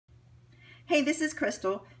Hey, this is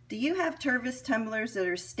Crystal. Do you have Tervis tumblers that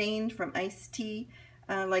are stained from iced tea?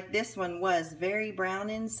 Like this one was very brown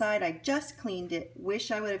inside. I just cleaned it.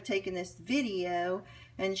 Wish I would have taken this video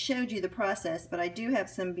and showed you the process, but I do have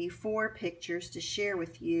some before pictures to share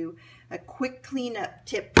with you. A quick cleanup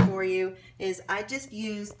tip for you is I just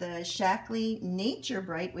used the Shackley Nature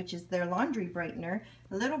Bright, which is their laundry brightener,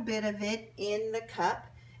 a little bit of it in the cup,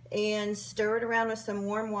 and stir it around with some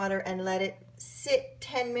warm water and let it sit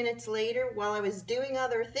 10 minutes later. While I was doing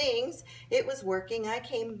other things, it was working. I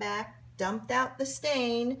came back, dumped out the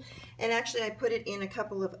stain, and actually I put it in a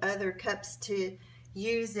couple of other cups to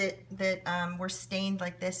use it that were stained,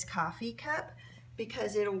 like this coffee cup,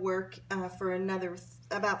 because it'll work for another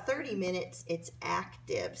about 30 minutes. It's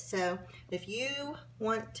active. So if you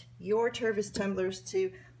want your Tervis tumblers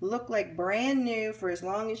to look like brand new for as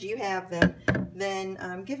long as you have them,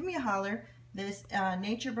 then give me a holler. This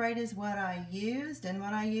Nature Bright is what I used and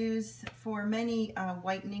what I use for many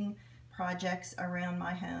whitening projects around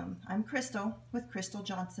my home. I'm Crystal with Crystal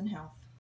Johnson Health.